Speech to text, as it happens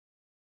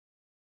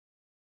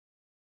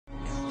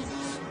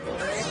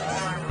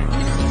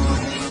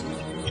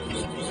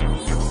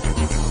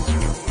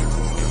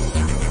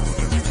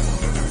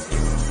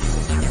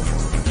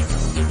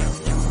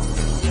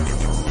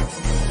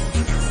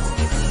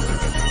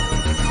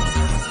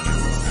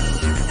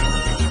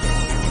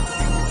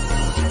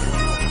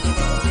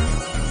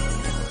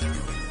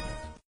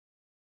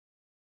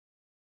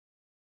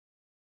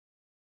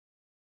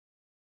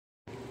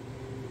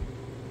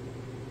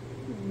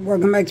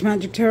Welcome back to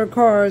Magic Tarot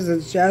Cards.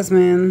 It's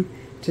Jasmine.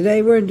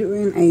 Today we're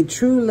doing a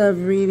true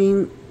love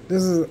reading.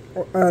 This is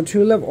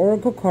true love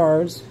oracle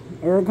cards,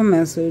 oracle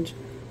message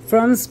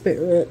from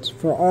Spirit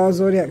for all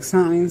zodiac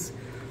signs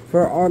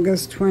for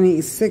August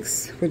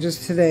 26th, which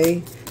is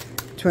today,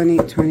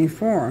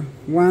 2024.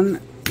 We're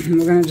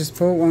going to just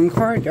pull one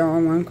card,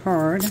 y'all, one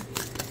card,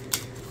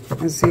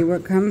 and see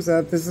what comes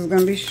up. This is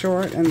going to be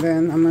short, and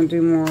then I'm going to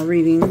do more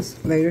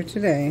readings later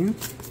today.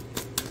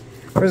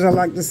 First, I'd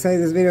like to say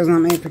this video is not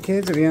made for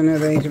kids. If you're under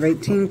the age of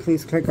 18,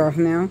 please click off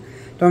now.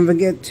 Don't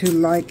forget to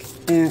like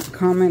and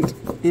comment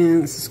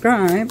and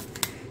subscribe.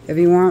 If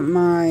you want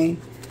my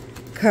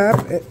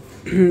cup,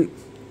 the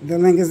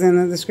link is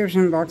in the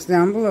description box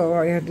down below.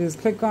 All you have to do is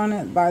click on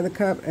it, buy the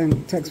cup,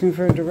 and text me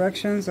for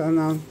directions, and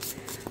I'll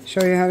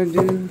show you how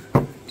to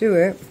do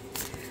it.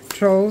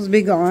 Trolls,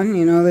 be gone.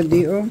 You know the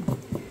deal.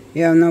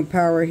 You have no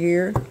power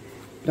here.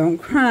 Don't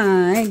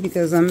cry,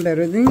 because I'm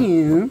better than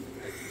you.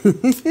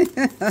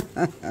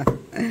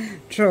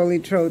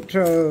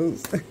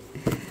 Trolls.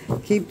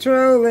 Keep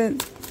trolling.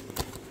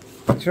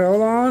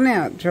 Troll on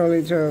out,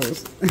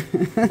 trolls.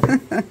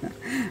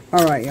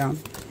 Alright, y'all.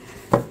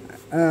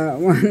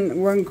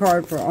 One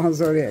card for all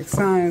zodiac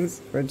signs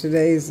for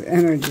today's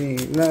energy.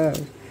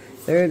 Love.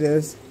 There it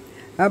is.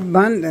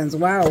 Abundance.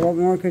 Wow, what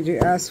more could you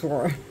ask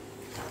for?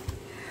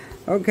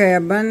 Okay,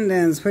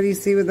 abundance. What do you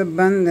see with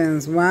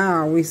abundance?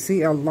 Wow, we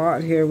see a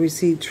lot here. We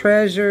see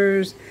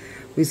treasures.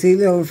 We see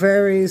little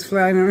fairies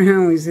flying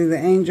around. We see the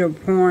angel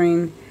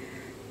pouring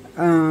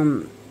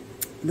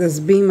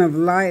this beam of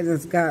light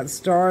that's got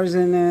stars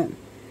in it.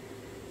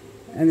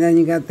 And then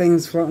you got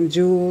things floating,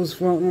 jewels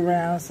floating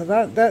around. So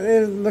that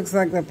looks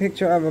like the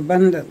picture of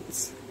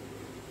abundance.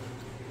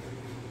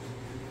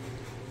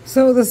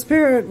 So the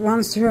Spirit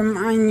wants to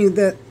remind you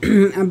that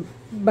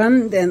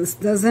abundance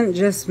doesn't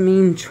just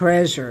mean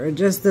treasure. It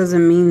just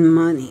doesn't mean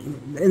money.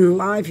 In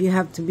life, you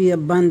have to be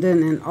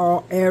abundant in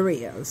all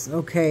areas,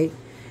 okay?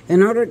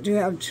 In order to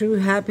have true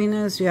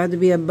happiness, you have to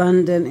be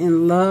abundant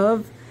in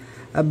love,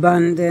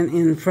 abundant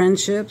in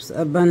friendships,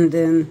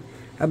 abundant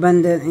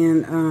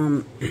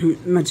in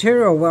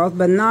material wealth,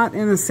 but not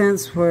in a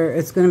sense where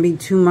it's going to be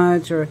too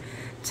much or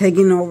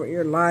taking over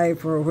your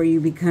life or where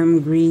you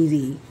become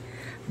greedy.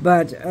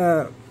 But,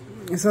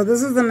 so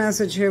this is the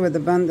message here with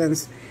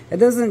abundance. It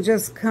doesn't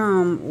just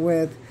come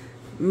with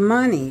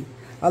money.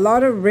 A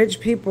lot of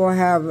rich people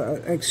have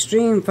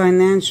extreme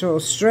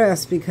financial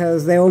stress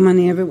because they owe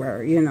money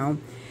everywhere, you know.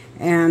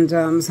 And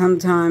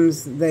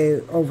sometimes they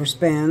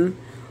overspend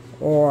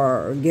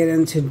or get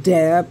into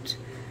debt,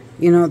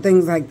 you know,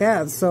 things like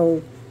that.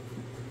 So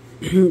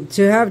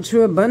to have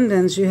true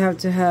abundance, you have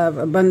to have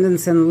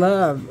abundance in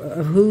love,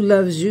 of who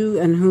loves you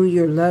and who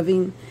you're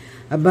loving.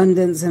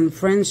 Abundance in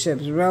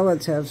friendships,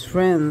 relatives,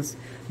 friends,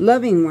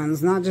 loving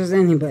ones, not just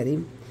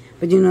anybody,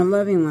 but, you know,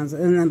 loving ones.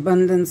 And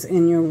abundance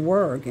in your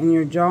work, in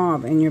your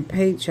job, in your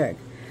paycheck,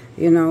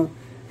 you know.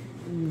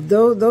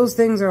 Those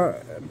things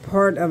are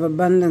part of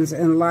abundance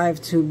in life,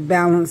 to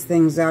balance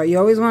things out. You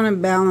always want to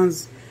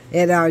balance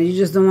it out. You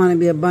just don't want to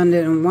be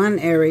abundant in one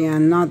area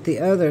and not the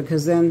other,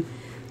 because then,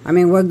 I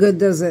mean, what good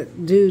does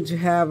it do to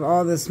have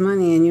all this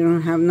money and you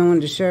don't have no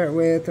one to share it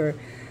with, or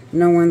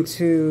no one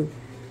to,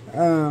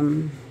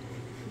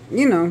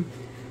 you know,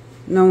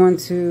 no one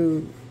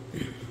to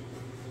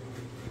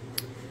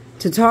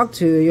talk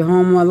to. You're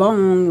home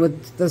alone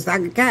with the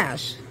stack of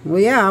cash. Well,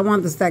 yeah, I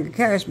want the stack of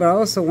cash, but I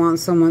also want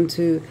someone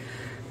to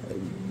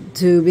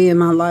be in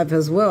my life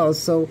as well.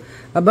 So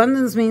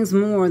abundance means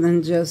more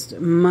than just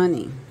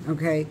money,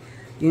 okay?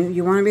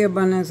 You want to be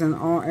abundant in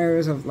all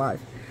areas of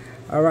life.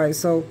 All right,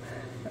 so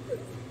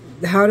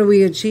how do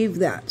we achieve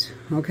that?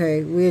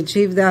 Okay, we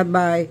achieve that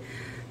by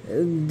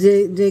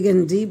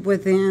digging deep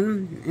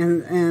within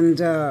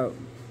and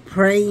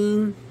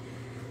praying,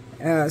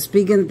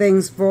 speaking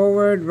things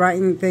forward,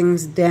 writing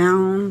things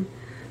down,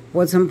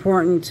 what's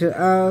important to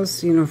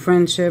us, you know,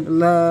 friendship,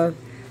 love,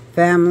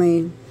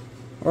 family,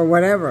 or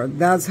whatever.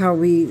 That's how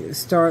we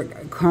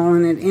start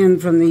calling it in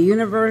from the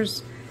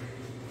universe,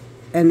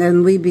 and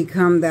then we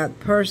become that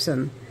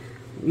person.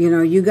 You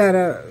know, you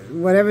gotta,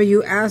 whatever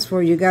you ask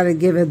for, you gotta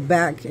give it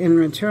back in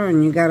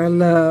return. You gotta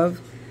love,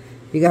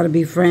 you gotta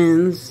be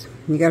friends,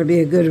 you gotta be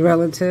a good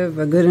relative,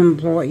 a good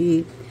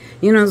employee,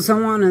 you know,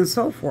 so on and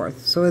so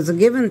forth. So it's a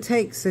give and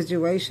take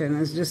situation.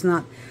 It's just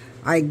not,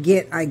 I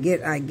get.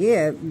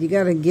 You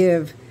gotta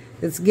give,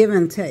 it's give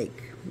and take,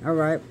 all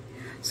right?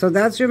 So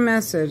that's your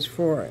message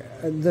for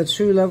the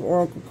True Love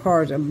Oracle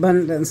cards,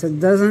 abundance.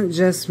 It doesn't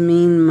just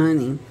mean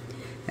money.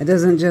 It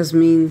doesn't just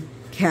mean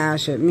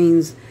cash. It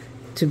means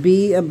to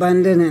be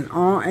abundant in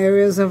all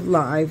areas of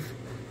life,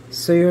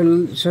 so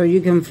you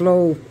can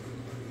flow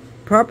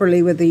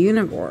properly with the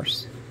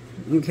universe,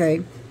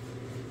 okay?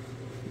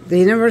 The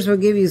universe will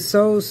give you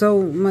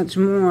so much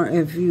more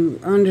if you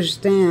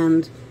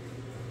understand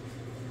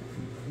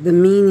the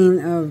meaning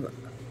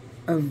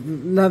of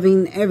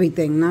loving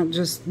everything, not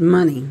just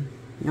money.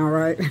 All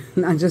right,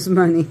 not just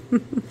money.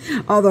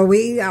 Although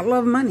I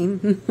love money.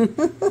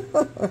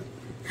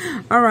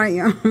 All right,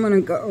 y'all, I'm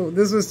gonna go.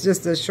 This was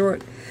just a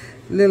short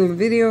little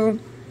video.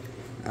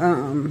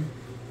 I'm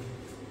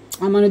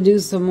going to do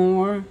some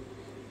more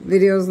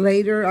videos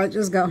later. I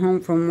just got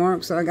home from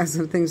work, so I got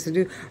some things to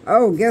do.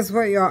 Oh, guess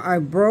what, y'all? I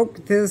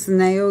broke this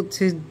nail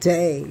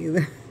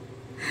today.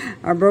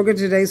 I broke it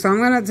today, so I'm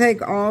going to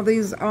take all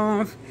these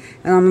off,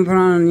 and I'm going to put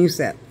on a new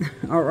set.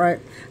 All right?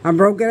 I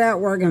broke it at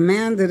work, and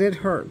man, did it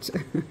hurt.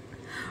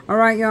 All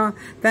right, y'all.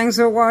 Thanks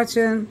for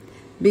watching.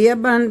 Be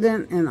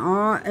abundant in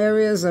all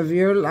areas of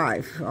your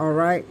life, all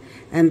right?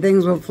 And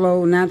things will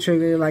flow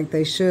naturally like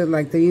they should,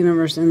 like the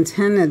universe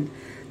intended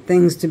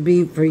things to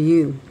be for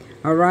you,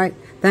 all right?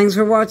 Thanks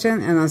for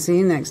watching, and I'll see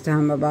you next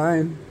time.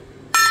 Bye-bye.